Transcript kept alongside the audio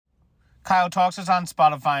Kyle Talks is on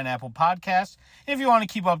Spotify and Apple Podcasts. If you want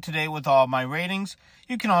to keep up to date with all of my ratings,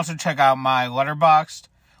 you can also check out my Letterboxd,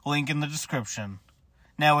 link in the description.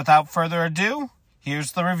 Now, without further ado,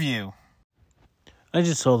 here's the review. I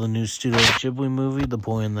just saw the new Studio Ghibli movie, The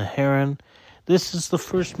Boy and the Heron. This is the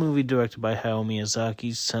first movie directed by Hayao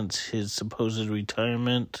Miyazaki since his supposed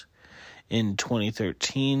retirement in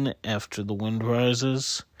 2013 after The Wind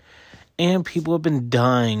Rises. And people have been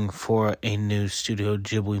dying for a new Studio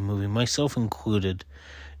Ghibli movie, myself included,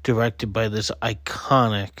 directed by this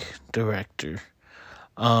iconic director.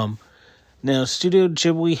 Now, Studio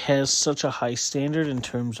Ghibli has such a high standard in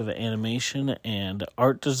terms of animation and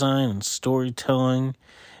art design and storytelling,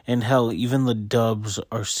 and hell, even the dubs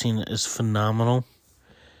are seen as phenomenal.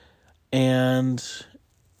 And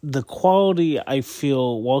the quality, I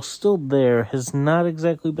feel, while still there, has not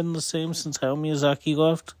exactly been the same since Hayao Miyazaki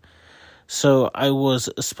left. So I was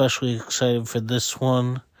especially excited for this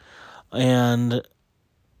one. And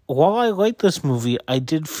while I like this movie, I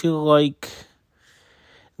did feel like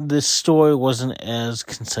this story wasn't as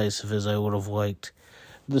concise as I would have liked.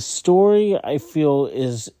 The story, I feel,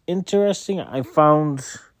 is interesting. I found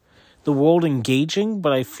the world engaging,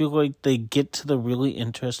 but I feel like they get to the really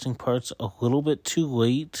interesting parts a little bit too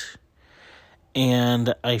late.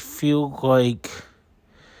 And I feel like,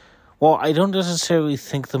 well, I don't necessarily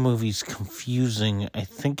think the movie's confusing. I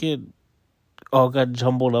think it all got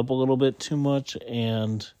jumbled up a little bit too much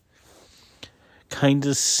and kind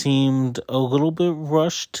of seemed a little bit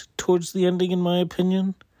rushed towards the ending, in my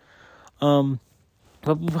opinion.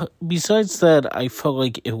 But besides that, I felt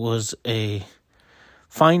like it was a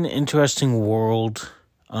fine, interesting world.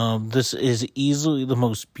 This is easily the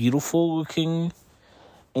most beautiful looking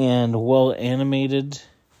and well animated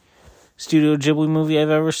Studio Ghibli movie I've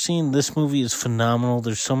ever seen. This movie is phenomenal.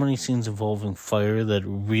 There's so many scenes involving fire that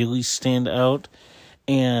really stand out,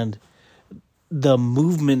 and the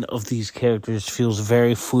movement of these characters feels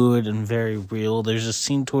very fluid and very real. There's a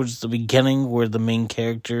scene towards the beginning where the main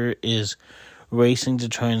character is racing to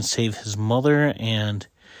try and save his mother, and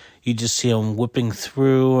you just see him whipping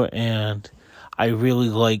through, and I really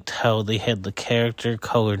liked how they had the character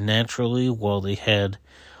colored naturally while they had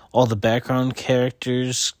all the background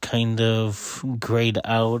characters kind of grayed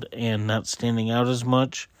out and not standing out as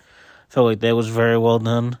much. I felt like that was very well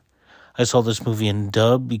done. I saw this movie in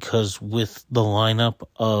dub because with the lineup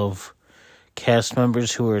of cast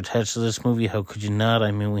members who are attached to this movie, how could you not?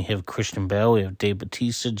 I mean, we have Christian Bale, we have Dave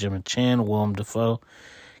Bautista, Gemma Chan, Willem Dafoe,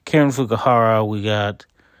 Karen Fukuhara, we got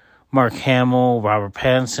Mark Hamill, Robert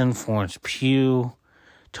Pattinson, Florence Pugh,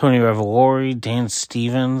 Tony Revolori, Dan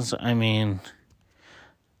Stevens. I mean,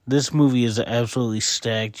 this movie is absolutely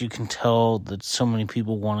stacked. You can tell that so many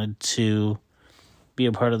people wanted to be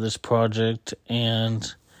a part of this project,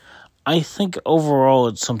 and I think overall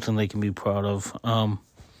it's something they can be proud of.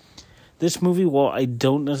 This movie, while I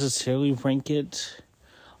don't necessarily rank it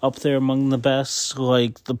up there among the best,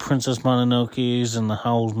 like the Princess Mononokes and the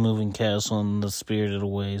Howl's Moving Castle and the Spirited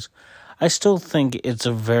Aways, I still think it's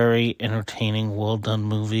a very entertaining, well-done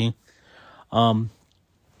movie.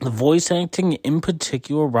 The voice acting, in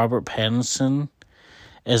particular, Robert Pattinson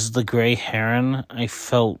as the Grey Heron, I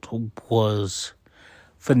felt was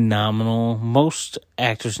phenomenal. Most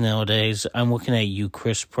actors nowadays, I'm looking at you,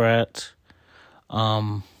 Chris Pratt,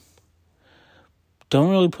 don't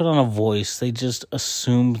really put on a voice. They just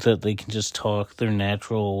assume that they can just talk their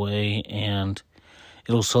natural way and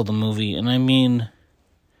it'll sell the movie. And I mean,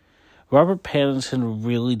 Robert Pattinson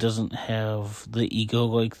really doesn't have the ego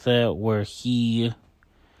like that where he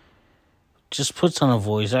just puts on a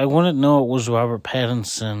voice. I wouldn't know it was Robert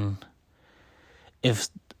Pattinson if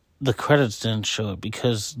the credits didn't show it,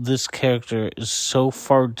 because this character is so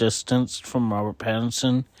far distanced from Robert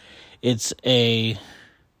Pattinson. It's a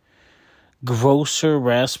grosser,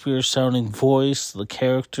 raspier sounding voice. The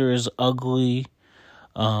character is ugly.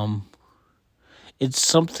 It's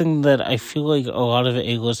something that I feel like a lot of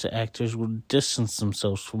A-list actors would distance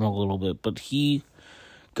themselves from a little bit, but he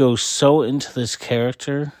goes so into this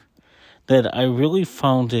character that I really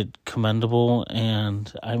found it commendable.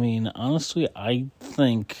 And I mean, honestly, I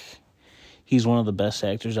think he's one of the best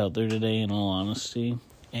actors out there today, in all honesty.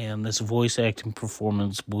 And this voice acting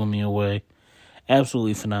performance blew me away.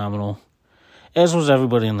 Absolutely phenomenal. As was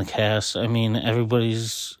everybody in the cast. I mean,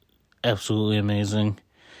 everybody's absolutely amazing.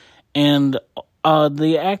 And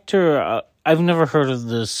the actor, I've never heard of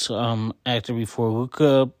this actor before,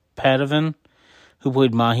 Luca Padovan, who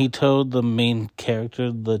played Mahito, the main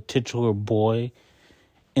character, the titular boy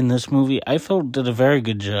in this movie. I felt did a very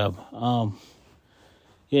good job.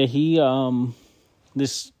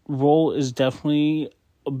 This role is definitely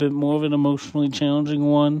a bit more of an emotionally challenging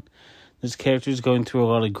one This character is going through a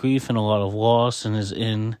lot of grief and a lot of loss and is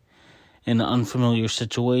in an unfamiliar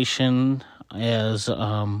situation as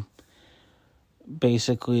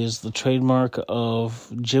basically is the trademark of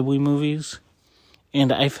Ghibli movies.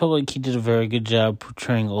 And I felt like he did a very good job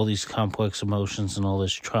portraying all these complex emotions and all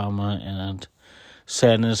this trauma and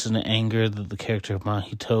sadness and anger that the character of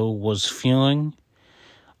Mahito was feeling.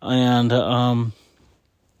 And,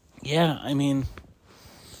 yeah, I mean,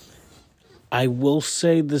 I will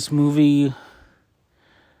say this movie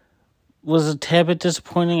was a tad bit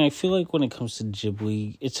disappointing. I feel like when it comes to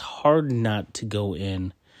Ghibli, it's hard not to go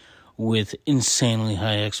in with insanely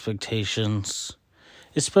high expectations,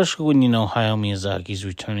 especially when you know Hayao Miyazaki's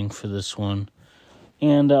returning for this one.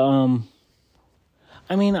 And,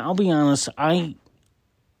 I mean, I'll be honest, I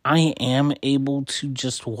am able to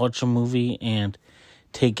just watch a movie and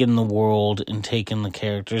take in the world and take in the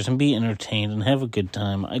characters and be entertained and have a good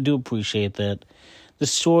time. I do appreciate that. The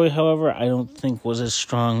story, however, I don't think was as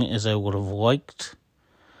strong as I would have liked.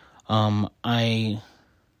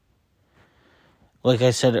 Like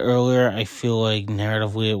I said earlier, I feel like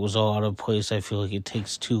narratively it was all out of place. I feel like it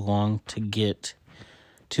takes too long to get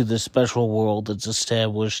to the special world that's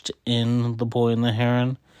established in The Boy and the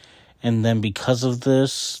Heron. And then because of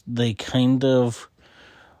this, they kind of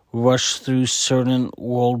rush through certain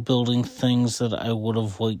world-building things that I would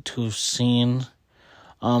have liked to have seen.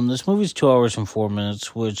 This movie's 2 hours and 4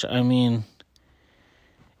 minutes, which, I mean,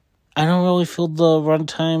 I don't really feel the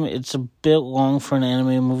runtime. It's a bit long for an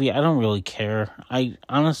anime movie. I don't really care. I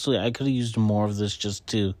could have used more of this just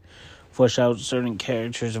to flesh out certain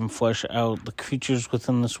characters and flesh out the creatures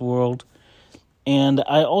within this world. And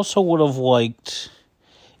I also would have liked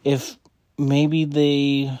if maybe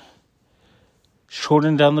they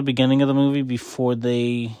shortened down the beginning of the movie before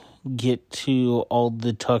they get to all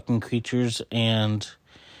the talking creatures and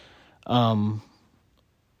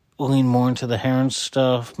lean more into the Heron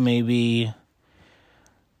stuff. Maybe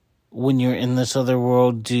when you're in this other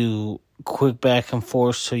world, do quick back and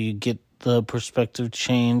forth so you get the perspective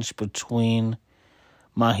change between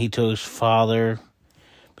Mahito's father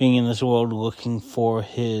being in this world looking for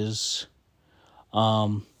his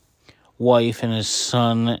wife and his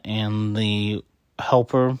son and the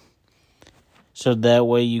helper. So that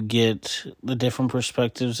way you get the different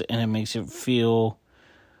perspectives and it makes it feel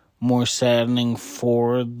more saddening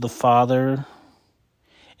for the father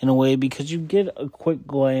in a way, because you get a quick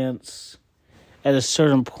glance at a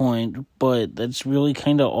certain point, but that's really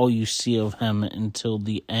kind of all you see of him until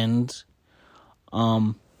the end.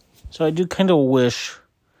 So I do kind of wish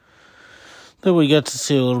that we got to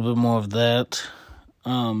see a little bit more of that.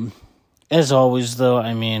 As always, though,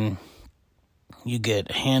 I mean, you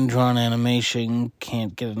get hand-drawn animation,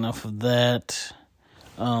 can't get enough of that.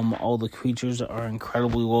 All the creatures are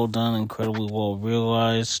incredibly well done, incredibly well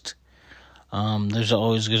realized. There's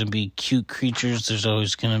always going to be cute creatures. There's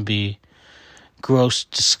always going to be gross,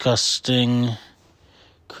 disgusting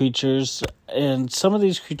creatures. And some of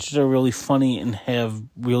these creatures are really funny and have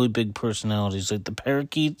really big personalities. Like the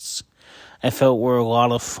parakeets, I felt were a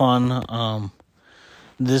lot of fun.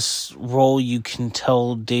 This role you can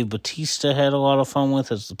tell Dave Bautista had a lot of fun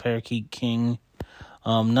with as the Parakeet King.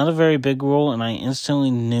 Not a very big role, and I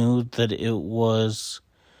instantly knew that it was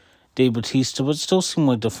Dave Bautista, but still seemed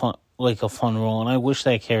like a fun role, and I wish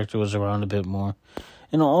that character was around a bit more.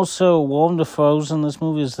 And also, Willem Dafoe's in this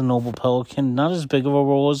movie as the Noble Pelican. Not as big of a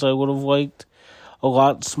role as I would have liked. A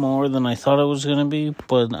lot smaller than I thought it was going to be,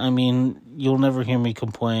 but, I mean, you'll never hear me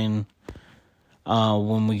complain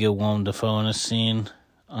when we get Willem Dafoe in a scene.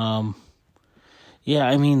 Yeah,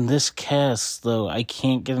 I mean, this cast, though, I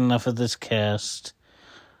can't get enough of this cast.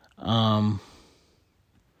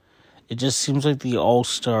 It just seems like the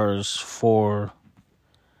all-stars for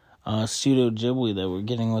Studio Ghibli that we're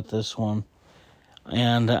getting with this one.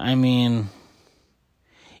 And, I mean,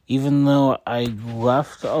 even though I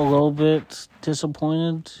left a little bit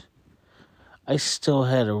disappointed, I still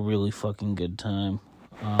had a really fucking good time.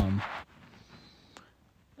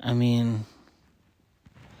 I mean,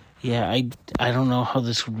 yeah, I don't know how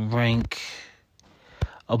this would rank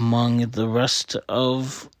among the rest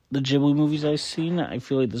of the Ghibli movies I've seen. I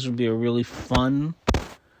feel like this would be a really fun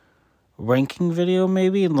ranking video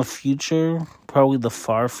maybe in the future, probably the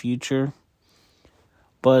far future.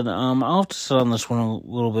 But I'll have to sit on this one a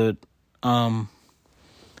little bit. I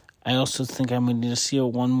also think I might need to see it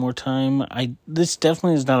one more time. This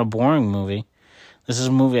definitely is not a boring movie. This is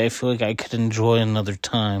a movie I feel like I could enjoy another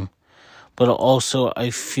time. But also,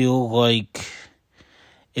 I feel like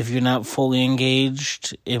if you're not fully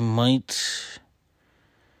engaged, it might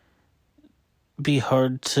be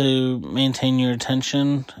hard to maintain your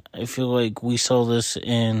attention. I feel like we saw this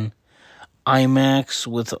in IMAX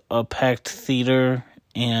with a packed theater,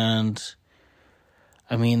 and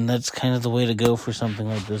I mean, that's kind of the way to go for something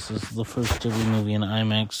like this. This is the first Ghibli movie in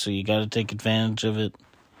IMAX, so you gotta take advantage of it.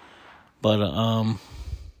 But,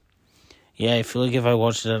 yeah, I feel like if I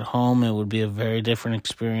watched it at home, it would be a very different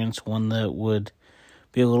experience, one that would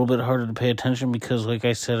be a little bit harder to pay attention because, like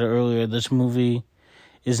I said earlier, this movie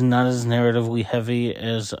is not as narratively heavy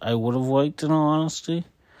as I would have liked, in all honesty.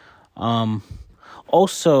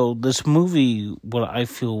 Also, this movie, what I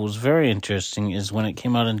feel was very interesting is when it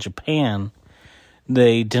came out in Japan,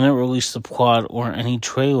 they didn't release the plot or any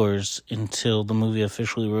trailers until the movie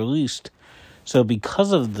officially released. So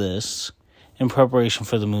because of this, in preparation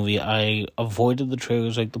for the movie, I avoided the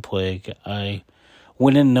trailers like the plague. I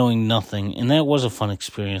went in knowing nothing, and that was a fun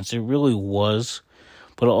experience. It really was.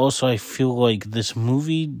 But also, I feel like this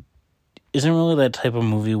movie isn't really that type of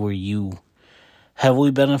movie where you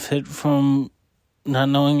heavily benefit from not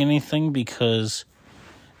knowing anything, because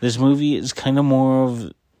this movie is kind of more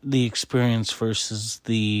of the experience versus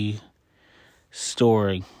the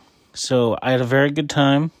story. So, I had a very good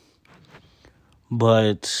time,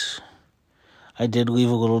 but I did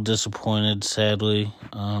leave a little disappointed, sadly.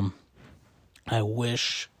 I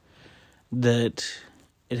wish that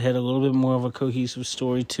it had a little bit more of a cohesive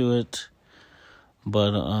story to it,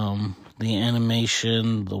 but the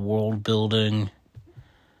animation, the world building,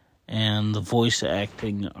 and the voice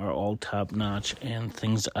acting are all top-notch and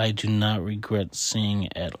things I do not regret seeing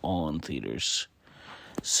at all in theaters.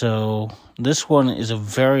 So this one is a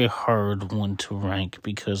very hard one to rank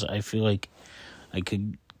because I feel like I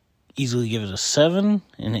could easily give it a 7,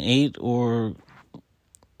 an 8, or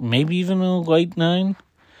maybe even a light 9.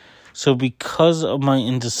 So because of my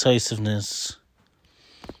indecisiveness,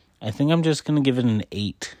 I think I'm just going to give it an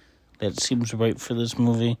 8. That seems right for this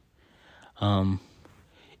movie.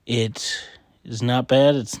 It is not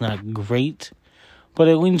bad, it's not great, but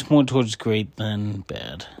it leans more towards great than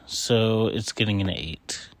bad. So it's getting an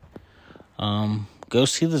 8. Go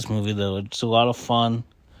see this movie, though. It's a lot of fun.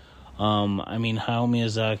 Hayao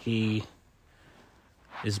Miyazaki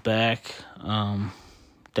is back.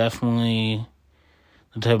 Definitely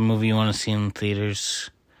the type of movie you want to see in theaters.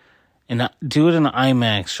 And do it in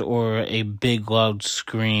IMAX or a big loud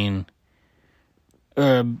screen.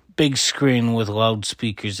 Or a big screen with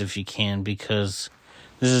loudspeakers if you can, because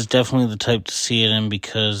this is definitely the type to see it in,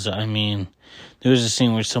 because, there was a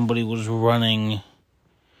scene where somebody was running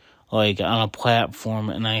on a platform,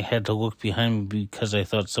 and I had to look behind me because I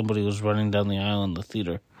thought somebody was running down the aisle in the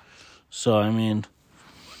theater. So,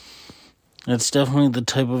 that's definitely the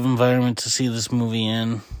type of environment to see this movie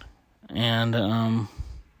in. And,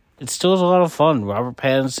 it still is a lot of fun. Robert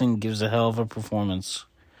Pattinson gives a hell of a performance.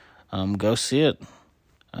 Go see it.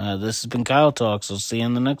 This has been Kyle Talks. I'll see you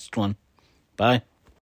in the next one. Bye.